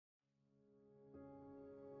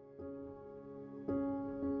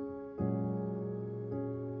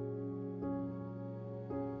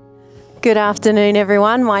Good afternoon,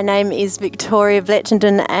 everyone. My name is Victoria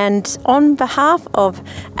Bletchenden, and on behalf of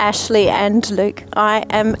Ashleigh and Luc, I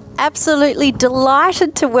am absolutely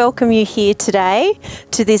delighted to welcome you here today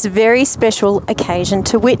to this very special occasion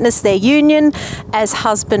to witness their union as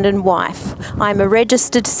husband and wife. I'm a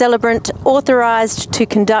registered celebrant authorised to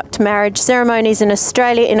conduct marriage ceremonies in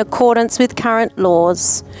Australia in accordance with current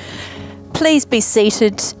laws. Please be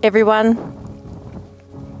seated, everyone.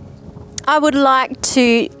 I would like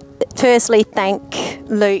to firstly thank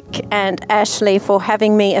Luc and Ashleigh for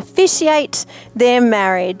having me officiate their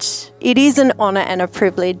marriage. It is an honour and a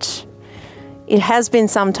privilege. It has been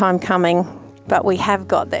some time coming, but we have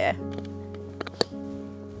got there.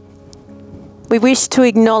 We wish to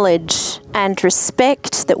acknowledge and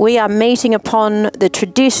respect that we are meeting upon the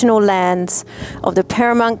traditional lands of the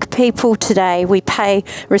Paramount people today. We pay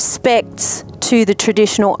respects to the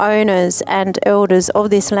traditional owners and elders of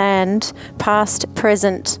this land, past,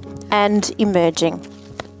 present, and emerging.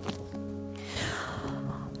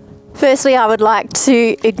 Firstly, I would like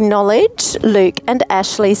to acknowledge Luc and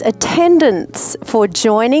Ashleigh's attendance for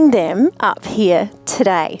joining them up here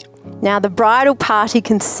today. Now, the bridal party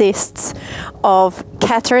consists of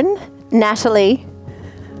Catherine, Natalie,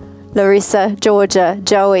 Larissa, Georgia,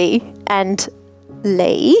 Joey, and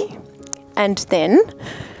Lee, and then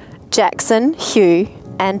Jackson, Hugh,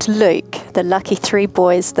 and Luke, the lucky three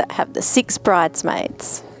boys that have the 6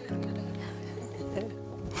 bridesmaids.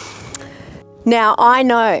 Now, I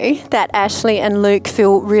know that Ashleigh and Luc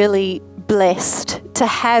feel really blessed to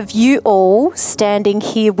have you all standing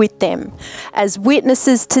here with them as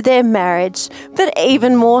witnesses to their marriage, but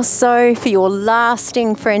even more so for your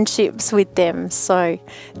lasting friendships with them. So,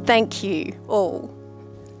 thank you all.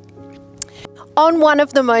 On one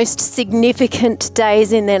of the most significant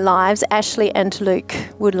days in their lives, Ashleigh and Luc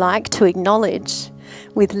would like to acknowledge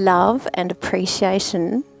with love and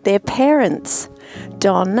appreciation their parents,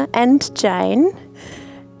 Don and Jane,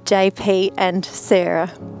 JP and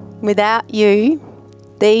Sarah. Without you,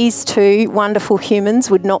 these two wonderful humans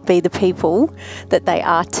would not be the people that they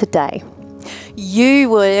are today. You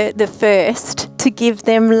were the first to give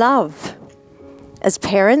them love. As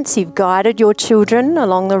parents, you've guided your children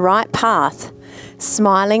along the right path,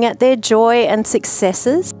 smiling at their joy and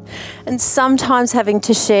successes, and sometimes having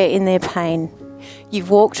to share in their pain. You've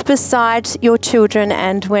walked beside your children,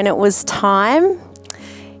 and when it was time,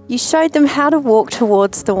 you showed them how to walk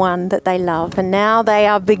towards the one that they love. And now they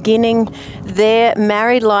are beginning their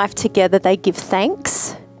married life together. They give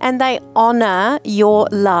thanks and they honour your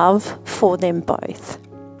love for them both.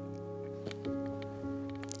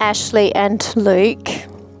 Ashleigh and Luc,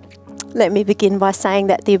 let me begin by saying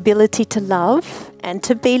that the ability to love and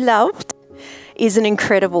to be loved is an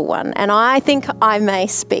incredible one. And I think I may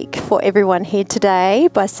speak for everyone here today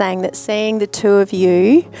by saying that seeing the two of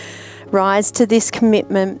you rise to this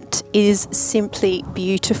commitment is simply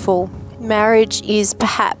beautiful. Marriage is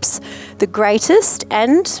perhaps the greatest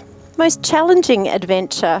and most challenging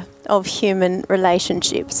adventure of human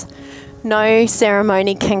relationships. No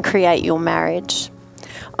ceremony can create your marriage.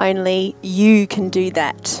 Only you can do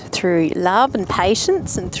that through love and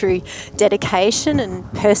patience, and through dedication and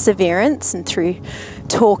perseverance, and through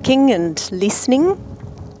talking and listening,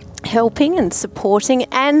 helping and supporting,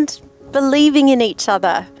 and believing in each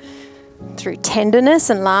other, through tenderness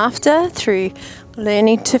and laughter, through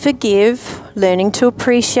learning to forgive, learning to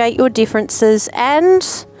appreciate your differences,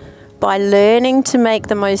 and by learning to make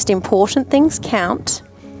the most important things count,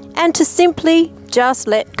 and to simply just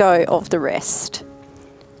let go of the rest.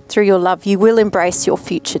 Through your love, you will embrace your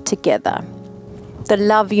future together. The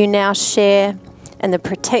love you now share and the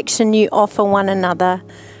protection you offer one another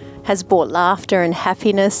has brought laughter and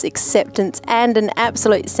happiness, acceptance, and an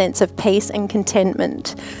absolute sense of peace and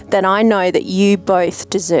contentment that I know that you both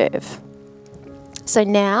deserve. So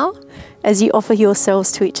now, as you offer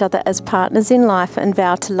yourselves to each other as partners in life and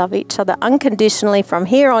vow to love each other unconditionally from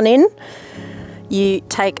here on in, you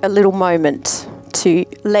take a little moment to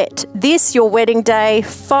let this, your wedding day,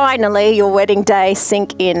 finally your wedding day,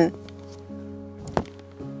 sink in.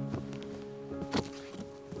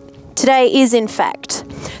 Today is, in fact,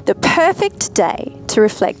 the perfect day to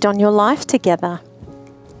reflect on your life together.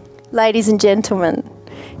 Ladies and gentlemen,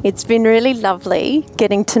 it's been really lovely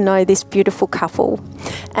getting to know this beautiful couple.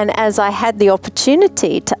 And as I had the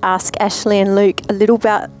opportunity to ask Ashleigh and Luc a little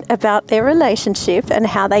about their relationship and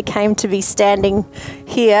how they came to be standing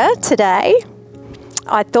here today,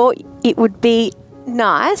 I thought it would be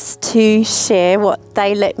nice to share what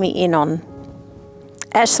they let me in on.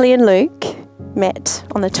 Ashleigh and Luc met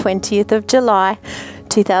on the 20th of July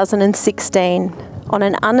 2016 on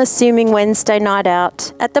an unassuming Wednesday night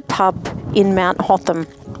out at the pub in Mount Hotham.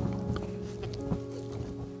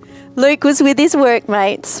 Luc was with his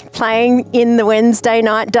workmates playing in the Wednesday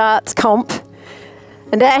night darts comp,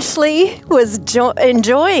 and Ashleigh was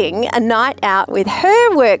enjoying a night out with her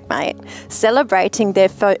workmate, celebrating their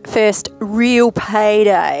first real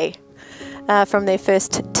payday from their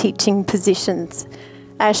first teaching positions.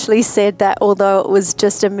 Ashleigh said that although it was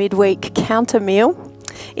just a midweek counter meal,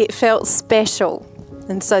 it felt special,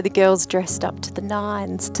 and so the girls dressed up to the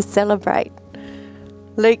nines to celebrate.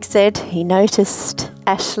 Luc said he noticed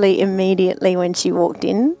Ashleigh immediately when she walked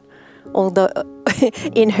in, although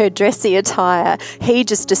in her dressy attire, he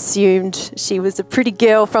just assumed she was a pretty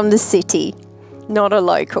girl from the city, not a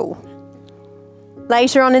local.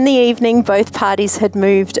 Later on in the evening, both parties had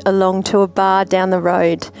moved along to a bar down the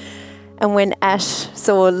road, and when Ash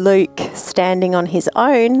saw Luc standing on his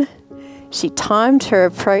own, she timed her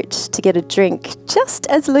approach to get a drink just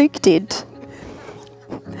as Luc did,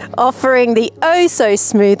 offering the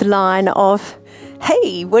oh-so-smooth line of,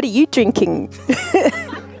 "Hey, what are you drinking?"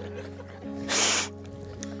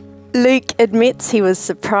 Luc admits he was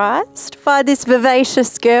surprised by this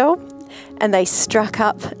vivacious girl, and they struck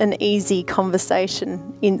up an easy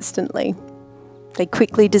conversation instantly. They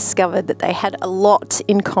quickly discovered that they had a lot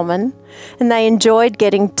in common, and they enjoyed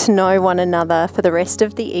getting to know one another for the rest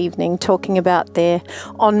of the evening, talking about their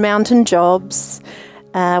on-mountain jobs,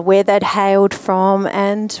 where they'd hailed from,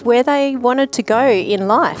 and where they wanted to go in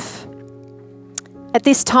life. At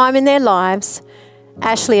this time in their lives,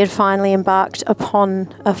 Ashleigh had finally embarked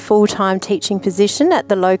upon a full-time teaching position at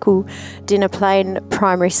the local Dinner Plain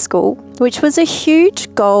Primary School, which was a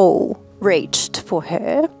huge goal reached for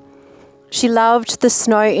her. She loved the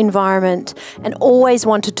snow environment and always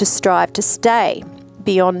wanted to strive to stay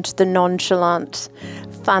beyond the nonchalant,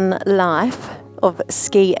 fun life of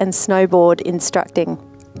ski and snowboard instructing.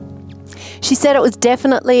 She said it was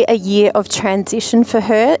definitely a year of transition for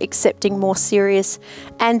her, accepting more serious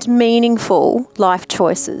and meaningful life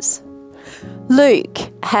choices. Luc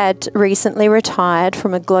had recently retired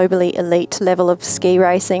from a globally elite level of ski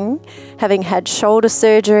racing, having had shoulder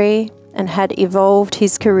surgery and had evolved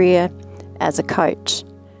his career as a coach.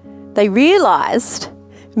 They realised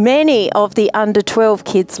many of the under 12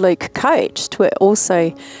 kids Luc coached were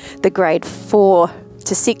also the grade 4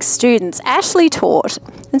 to 6 students Ashleigh taught.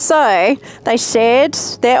 And so they shared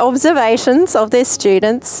their observations of their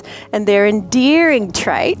students and their endearing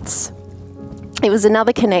traits. It was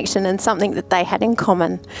another connection and something that they had in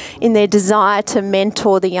common in their desire to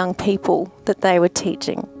mentor the young people that they were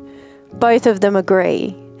teaching. Both of them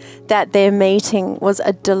agree that their meeting was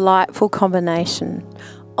a delightful combination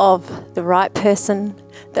of the right person,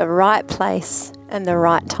 the right place, and the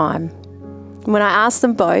right time. When I asked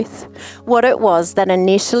them both what it was that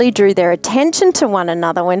initially drew their attention to one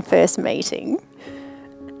another when first meeting,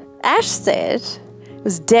 Ash said it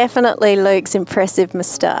was definitely Luc's impressive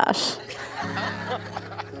moustache.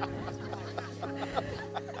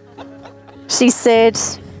 She said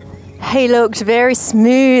he looked very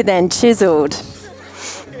smooth and chiselled.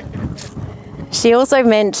 She also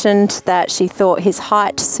mentioned that she thought his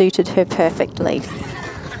height suited her perfectly.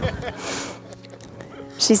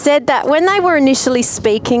 She said that when they were initially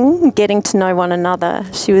speaking, getting to know one another,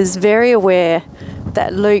 she was very aware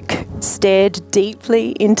that Luc stared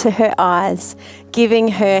deeply into her eyes, giving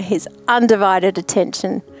her his undivided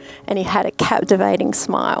attention, and he had a captivating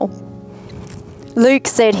smile. Luc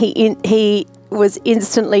said he was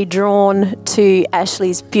instantly drawn to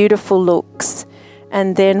Ashleigh's beautiful looks,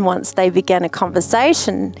 and then once they began a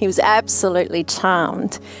conversation, he was absolutely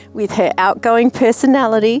charmed with her outgoing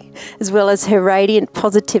personality as well as her radiant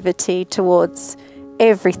positivity towards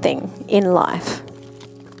everything in life.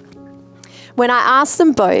 When I asked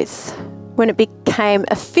them both, when it became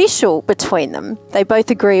official between them, they both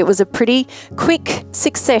agree it was a pretty quick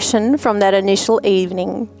succession from that initial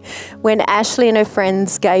evening when Ashleigh and her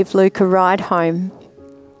friends gave Luc a ride home.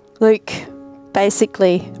 Luc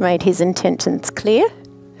basically made his intentions clear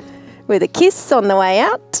with a kiss on the way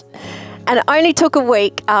out, and it only took a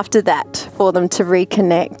week after that for them to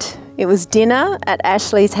reconnect. It was dinner at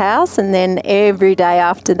Ashleigh's house, and then every day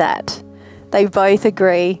after that. They both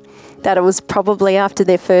agree that it was probably after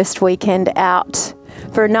their first weekend out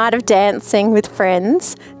for a night of dancing with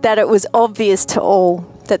friends that it was obvious to all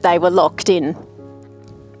that they were locked in.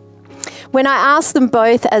 When I asked them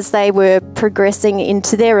both as they were progressing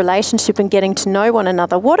into their relationship and getting to know one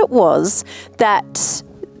another, what it was that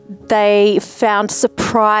they found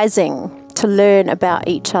surprising to learn about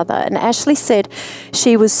each other. And Ashleigh said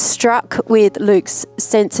she was struck with Luc's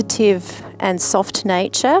sensitive and soft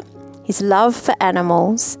nature, his love for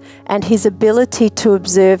animals, and his ability to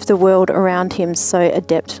observe the world around him so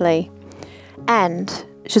adeptly. And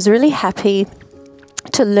she was really happy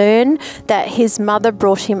to learn that his mother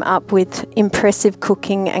brought him up with impressive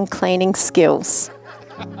cooking and cleaning skills.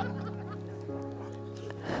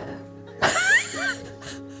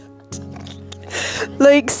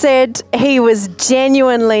 Luc said he was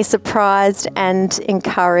genuinely surprised and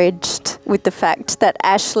encouraged with the fact that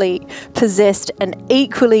Ashleigh possessed an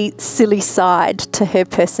equally silly side to her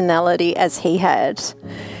personality as he had.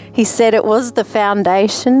 He said it was the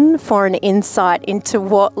foundation for an insight into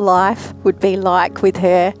what life would be like with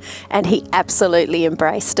her, and he absolutely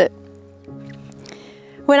embraced it.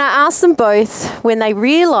 When I asked them both when they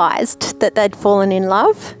realised that they'd fallen in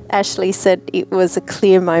love, Ashleigh said it was a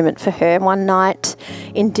clear moment for her. One night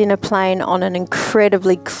in Dinner Plain on an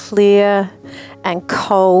incredibly clear and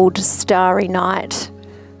cold, starry night,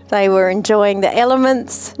 they were enjoying the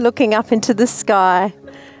elements, looking up into the sky,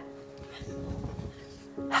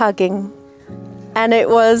 hugging. And it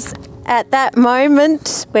was at that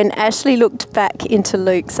moment when Ashleigh looked back into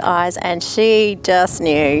Luc's eyes and she just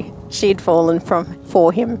knew she'd fallen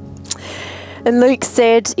for him. And Luc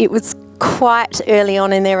said it was quite early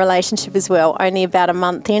on in their relationship as well, only about a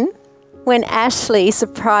month in, when Ashleigh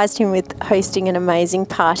surprised him with hosting an amazing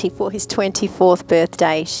party for his 24th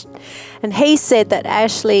birthday. And he said that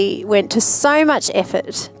Ashleigh went to so much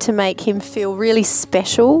effort to make him feel really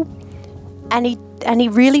special, and he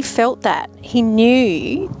really felt that. He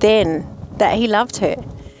knew then that he loved her,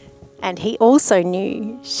 and he also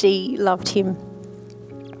knew she loved him.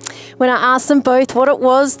 When I asked them both what it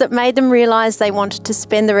was that made them realise they wanted to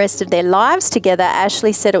spend the rest of their lives together,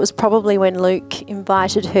 Ashleigh said it was probably when Luc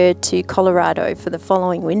invited her to Colorado for the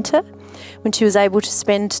following winter, when she was able to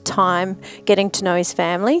spend time getting to know his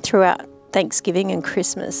family throughout Thanksgiving and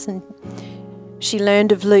Christmas. And she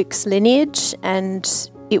learned of Luc's lineage, and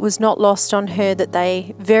it was not lost on her that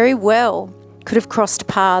they very well could have crossed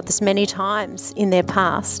paths many times in their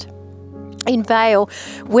past. In Vale,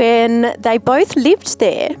 when they both lived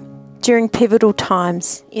there during pivotal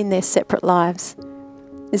times in their separate lives.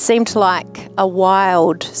 It seemed like a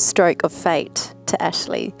wild stroke of fate to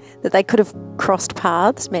Ashleigh that they could have crossed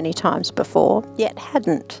paths many times before, yet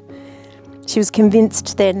hadn't. She was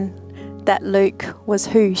convinced then that Luc was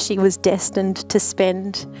who she was destined to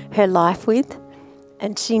spend her life with,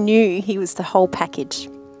 and she knew he was the whole package.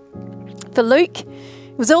 For Luc,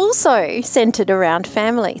 it was also centred around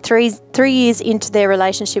family. Three years into their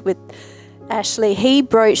relationship with Ashleigh, he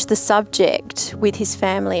broached the subject with his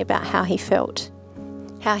family about how he felt,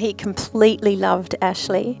 how he completely loved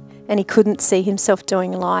Ashleigh, and he couldn't see himself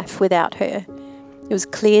doing life without her. It was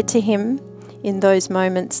clear to him in those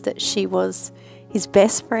moments that she was his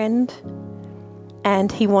best friend,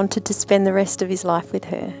 and he wanted to spend the rest of his life with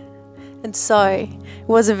her. And so it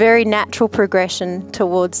was a very natural progression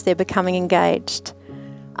towards their becoming engaged.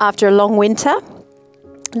 After a long winter,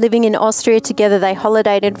 living in Austria together, they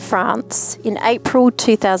holidayed in France in April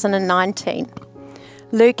 2019.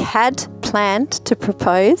 Luc had planned to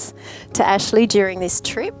propose to Ashleigh during this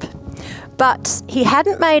trip, but he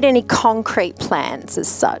hadn't made any concrete plans as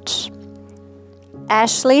such.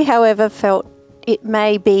 Ashleigh, however, felt it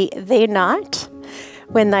may be their night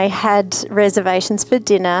when they had reservations for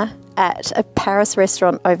dinner at a Paris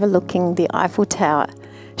restaurant overlooking the Eiffel Tower.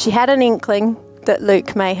 She had an inkling that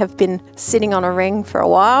Luc may have been sitting on a ring for a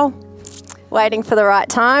while, waiting for the right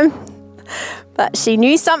time. But she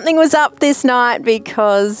knew something was up this night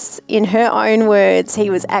because, in her own words, he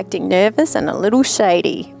was acting nervous and a little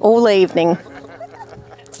shady all evening.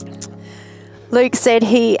 Luc said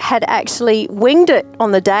he had actually winged it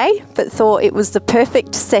on the day, but thought it was the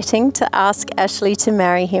perfect setting to ask Ashleigh to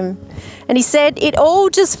marry him. And he said it all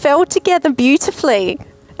just fell together beautifully,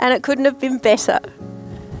 and it couldn't have been better.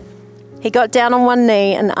 He got down on one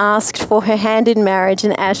knee and asked for her hand in marriage,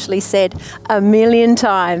 and Ashleigh said 1,000,000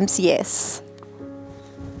 times yes.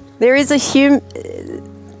 There is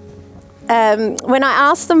when I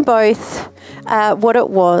asked them both what it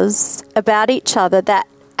was about each other that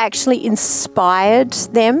actually inspired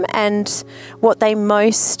them and what they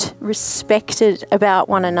most respected about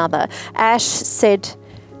one another, Ash said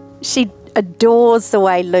she adores the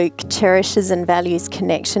way Luc cherishes and values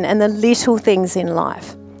connection and the little things in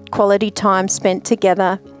life. Quality time spent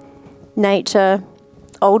together, nature,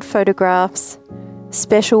 old photographs,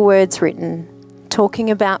 special words written, talking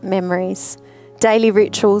about memories, daily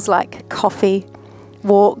rituals like coffee,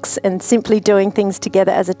 walks, and simply doing things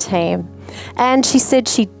together as a team. And she said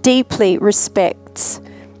she deeply respects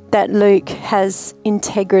that Luc has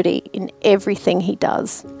integrity in everything he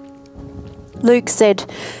does. Luc said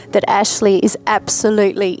that Ashleigh is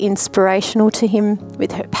absolutely inspirational to him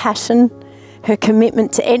with her passion, her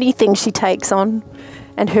commitment to anything she takes on,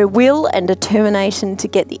 and her will and determination to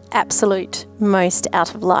get the absolute most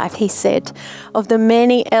out of life. He said, of the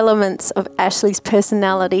many elements of Ashleigh's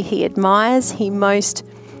personality he admires, he most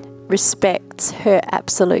respects her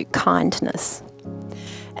absolute kindness.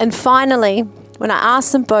 And finally, when I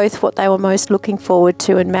asked them both what they were most looking forward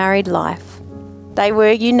to in married life, they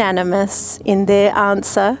were unanimous in their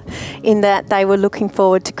answer, in that they were looking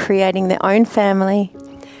forward to creating their own family,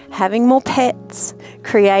 having more pets,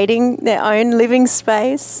 creating their own living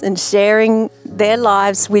space and sharing their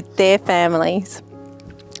lives with their families,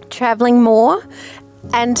 travelling more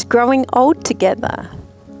and growing old together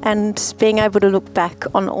and being able to look back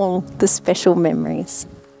on all the special memories.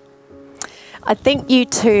 I think you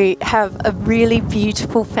two have a really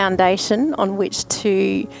beautiful foundation on which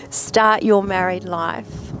to start your married life.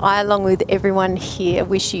 I, along with everyone here,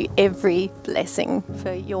 wish you every blessing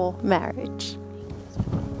for your marriage.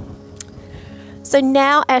 So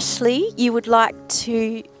now, Ashleigh, you would like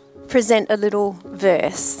to present a little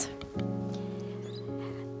verse.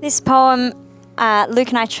 This poem, Luke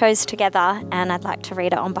and I chose together, and I'd like to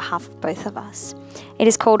read it on behalf of both of us. It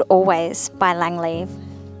is called Always by Langleave.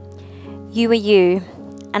 You were you,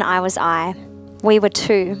 and I was I. We were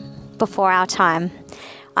two before our time.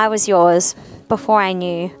 I was yours before I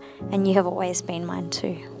knew, and you have always been mine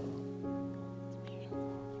too.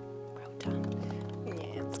 Well done.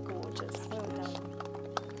 Yeah, it's gorgeous. Well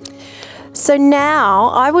done. So now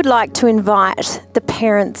I would like to invite the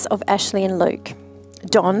parents of Ashleigh and Luke,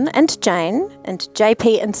 Don and Jane, and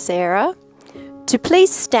JP and Sarah, to please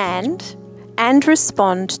stand and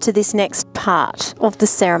respond to this next part of the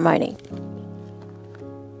ceremony.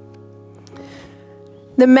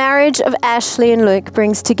 The marriage of Ashleigh and Luke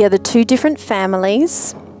brings together two different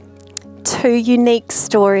families, two unique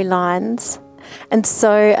storylines, and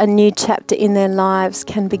so a new chapter in their lives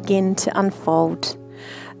can begin to unfold.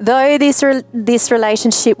 Though this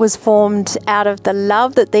relationship was formed out of the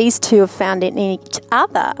love that these two have found in each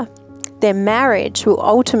other, their marriage will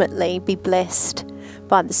ultimately be blessed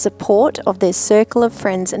by the support of their circle of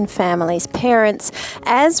friends and families. Parents,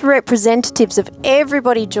 as representatives of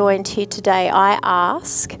everybody joined here today, I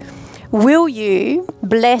ask, will you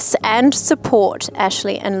bless and support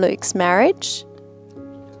Ashleigh and Luke's marriage?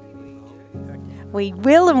 We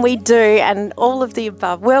will and we do, and all of the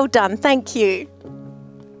above. Well done, thank you.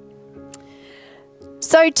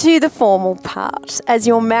 So to the formal part. As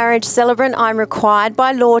your marriage celebrant, I'm required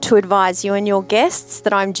by law to advise you and your guests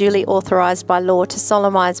that I'm duly authorised by law to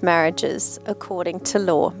solemnise marriages according to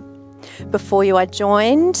law. Before you are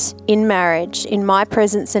joined in marriage, in my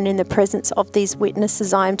presence and in the presence of these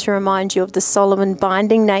witnesses, I am to remind you of the solemn and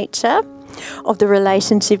binding nature of the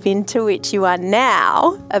relationship into which you are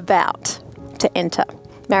now about to enter.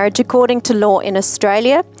 Marriage according to law in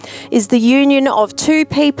Australia is the union of two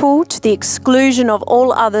people to the exclusion of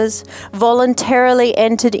all others voluntarily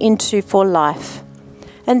entered into for life.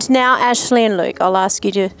 And now, Ashleigh and Luke, I'll ask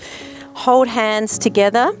you to hold hands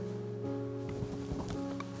together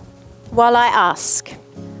while I ask.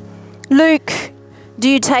 Luke, do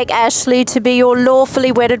you take Ashleigh to be your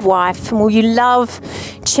lawfully wedded wife? And will you love,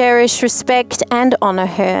 cherish, respect and honour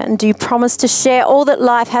her? And do you promise to share all that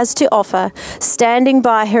life has to offer, standing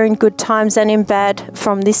by her in good times and in bad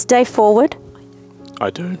from this day forward? I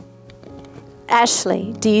do.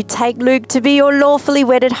 Ashleigh, do you take Luke to be your lawfully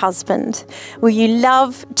wedded husband? Will you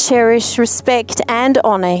love, cherish, respect and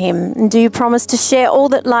honour him? And do you promise to share all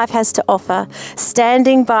that life has to offer,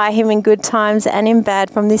 standing by him in good times and in bad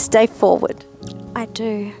from this day forward? I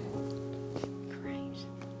do. Great.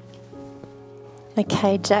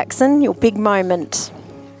 Okay, Jackson, your big moment.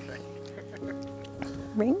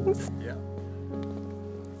 Rings? Yeah.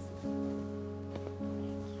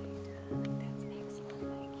 That's excellent,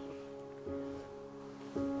 thank you.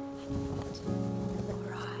 All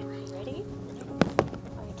right, ready?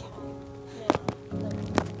 Okay. Now,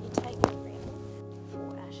 you take the ring for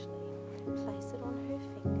Ashleigh, place it on her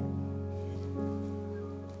finger,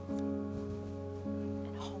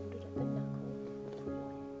 and hold it at the knuckle,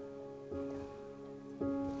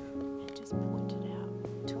 and just point it out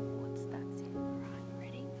towards, that's it. Right,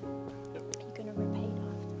 ready? Yep. You're going to repeat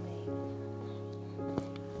after me.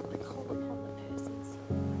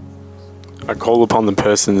 I call upon the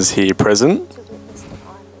persons here present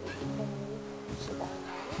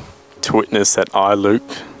to witness that I, Luke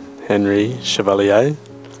Henry Chevalier, to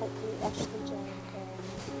witness that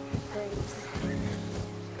I, Luke Henry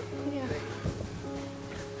Chevalier,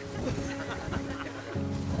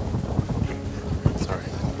 sorry,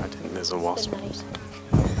 I think there's a wasp.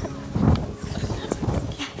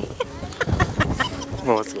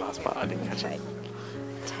 What was the last part? I didn't catch it.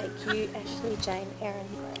 Take you, Ashleigh Jane Erin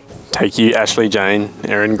Graves, take you, Ashleigh Jane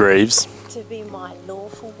Erin Greaves, to be my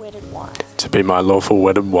lawful wedded wife. to be my lawful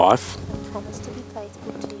wedded wife. I promise to be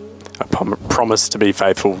faithful to you I promise to be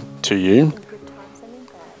faithful to you in good times and in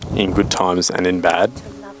bad. in good times and in bad,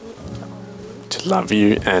 To love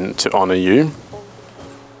you and to honour you to love you and to honour you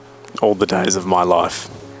all the days of my life.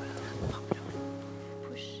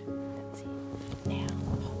 push. That's it. Now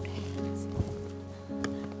hold hands.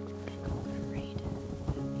 I'm going to read.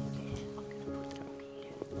 I'm going to put it up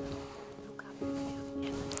here. Look up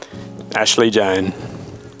now. Ashleigh Jane,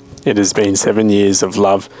 it has been 7 years of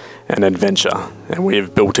love and adventure, and we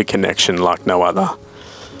have built a connection like no other.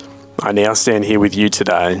 I now stand here with you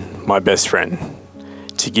today, my best friend,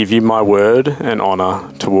 to give you my word and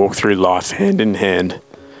honour to walk through life hand in hand,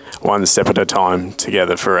 one step at a time,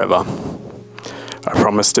 together forever. I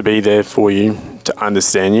promise to be there for you, to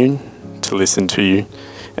understand you, to listen to you,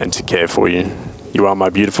 and to care for you. You are my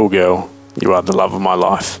beautiful girl. You are the love of my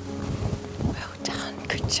life. Well done.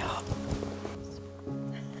 Good job.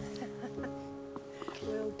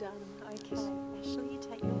 Well done. Okay. Ashleigh, you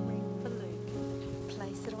take your ring for Luke.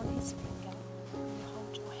 Place it on his finger. You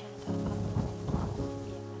hold your hand up.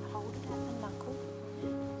 Yeah, and hold it at the knuckle.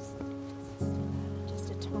 Just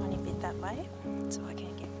a tiny bit that way, so I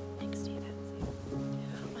can get next to you. That's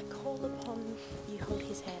it. I call upon you. Hold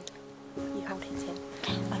his hand. You hold his hand.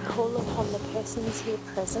 I call upon the persons here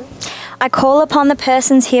present I call upon the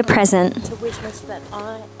persons here present to witness that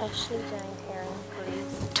I, Ashleigh Jane Erin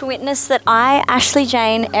Greaves, to witness that I, Ashleigh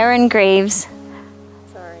Jane Erin Greaves,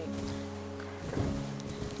 sorry.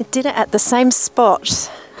 It did it at the same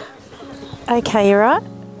spot. Okay, you're right.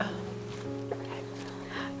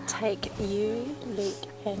 Take you, Luc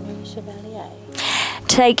Henry Chevalier,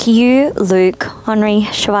 take you, Luc Henry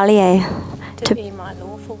Chevalier, to be my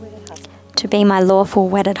lawful wedded husband. to be my lawful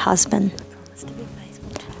wedded husband. I promise to be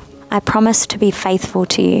faithful to you I promise to be faithful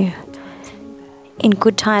to you in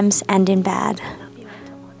good times and in bad,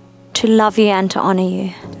 to love you and to honour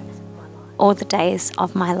you all the days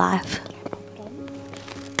of my life.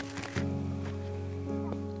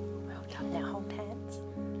 Well done. Now hold hands.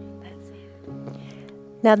 That's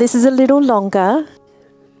it. Now this is a little longer.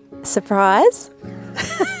 Surprise.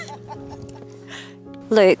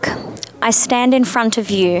 Luke, I stand in front of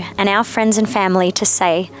you and our friends and family to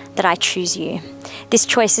say that I choose you. This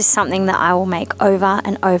choice is something that I will make over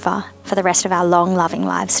and over for the rest of our long, loving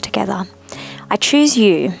lives together. I choose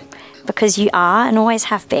you because you are and always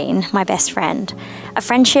have been my best friend, a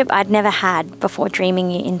friendship I'd never had before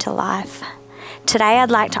dreaming you into life. Today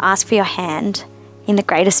I'd like to ask for your hand in the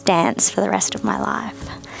greatest dance for the rest of my life.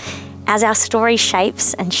 As our story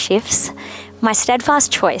shapes and shifts, my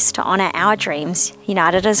steadfast choice to honour our dreams,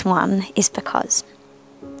 united as one, is because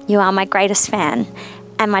you are my greatest fan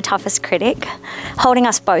and my toughest critic, holding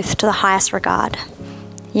us both to the highest regard.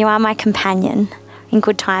 You are my companion in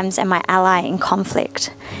good times and my ally in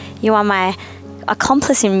conflict. You are my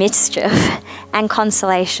accomplice in mischief and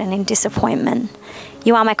consolation in disappointment.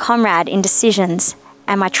 You are my comrade in decisions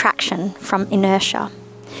and my traction from inertia.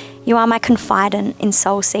 You are my confidant in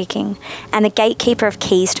soul-seeking and the gatekeeper of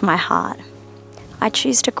keys to my heart. I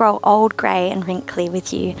choose to grow old, grey and wrinkly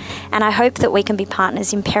with you, and I hope that we can be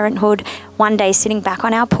partners in parenthood, one day sitting back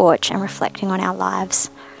on our porch and reflecting on our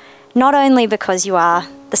lives. Not only because you are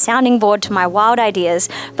the sounding board to my wild ideas,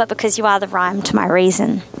 but because you are the rhyme to my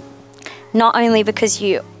reason. Not only because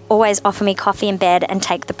you always offer me coffee in bed and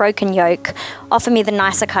take the broken yolk, offer me the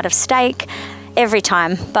nicer cut of steak every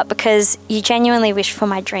time, but because you genuinely wish for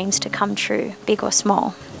my dreams to come true, big or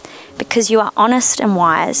small. Because you are honest and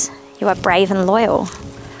wise. You are brave and loyal.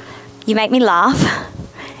 You make me laugh.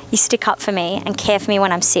 You stick up for me and care for me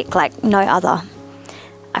when I'm sick like no other.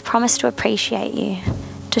 I promise to appreciate you,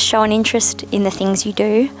 to show an interest in the things you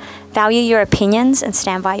do, value your opinions and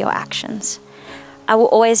stand by your actions. I will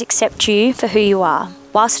always accept you for who you are,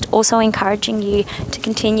 whilst also encouraging you to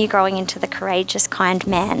continue growing into the courageous, kind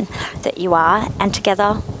man that you are, and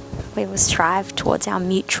together we will strive towards our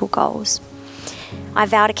mutual goals. I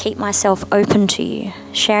vow to keep myself open to you,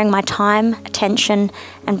 sharing my time, attention,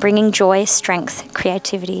 and bringing joy, strength,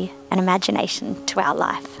 creativity, and imagination to our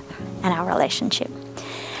life and our relationship.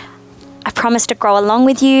 I promise to grow along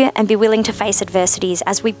with you and be willing to face adversities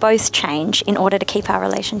as we both change in order to keep our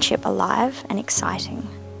relationship alive and exciting.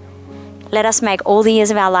 Let us make all the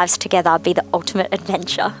years of our lives together be the ultimate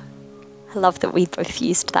adventure. I love that we both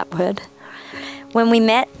used that word. When we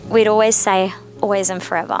met, we'd always say, always and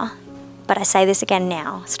forever. But I say this again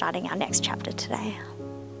now, starting our next chapter today.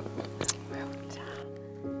 Well done.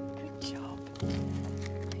 Good job.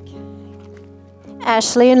 Okay.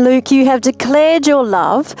 Ashleigh and Luc, you have declared your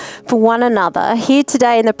love for one another here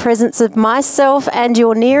today in the presence of myself and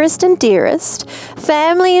your nearest and dearest,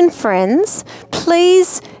 family and friends.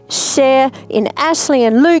 Please share in Ashleigh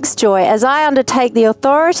and Luc's joy as I undertake the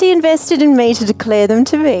authority invested in me to declare them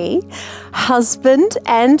to be husband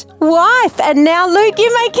and wife. And now, Luc,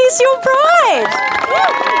 you may kiss your bride.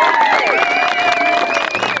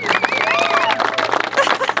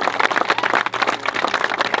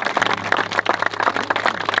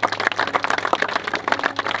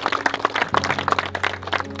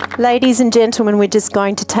 Ladies and gentlemen, we're just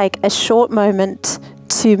going to take a short moment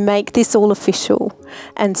to make this all official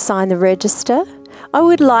and sign the register. I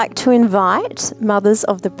would like to invite mothers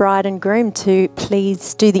of the bride and groom to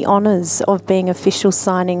please do the honours of being official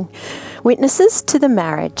signing witnesses to the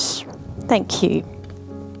marriage. Thank you.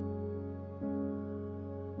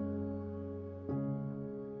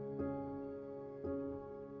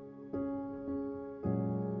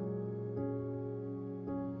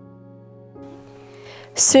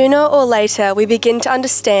 Sooner or later, we begin to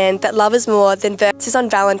understand that love is more than verses on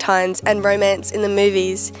Valentine's and romance in the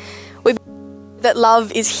movies. We believe that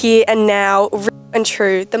love is here and now, real and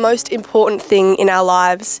true, the most important thing in our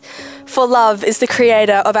lives. For love is the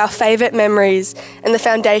creator of our favourite memories and the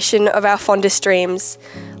foundation of our fondest dreams.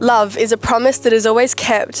 Love is a promise that is always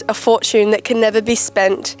kept, a fortune that can never be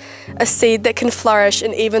spent, a seed that can flourish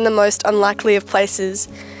in even the most unlikely of places.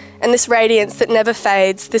 And this radiance that never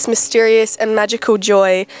fades, this mysterious and magical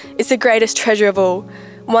joy, is the greatest treasure of all,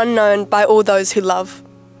 one known by all those who love.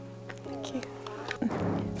 Thank you.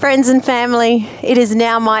 Friends and family, it is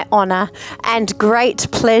now my honour and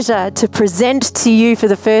great pleasure to present to you for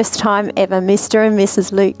the first time ever Mr. and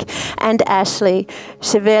Mrs. Luc and Ashleigh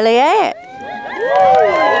Chevalier.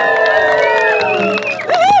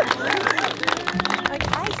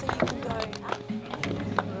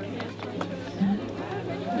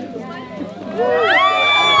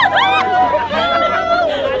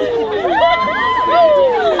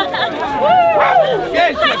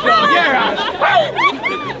 Yes, you're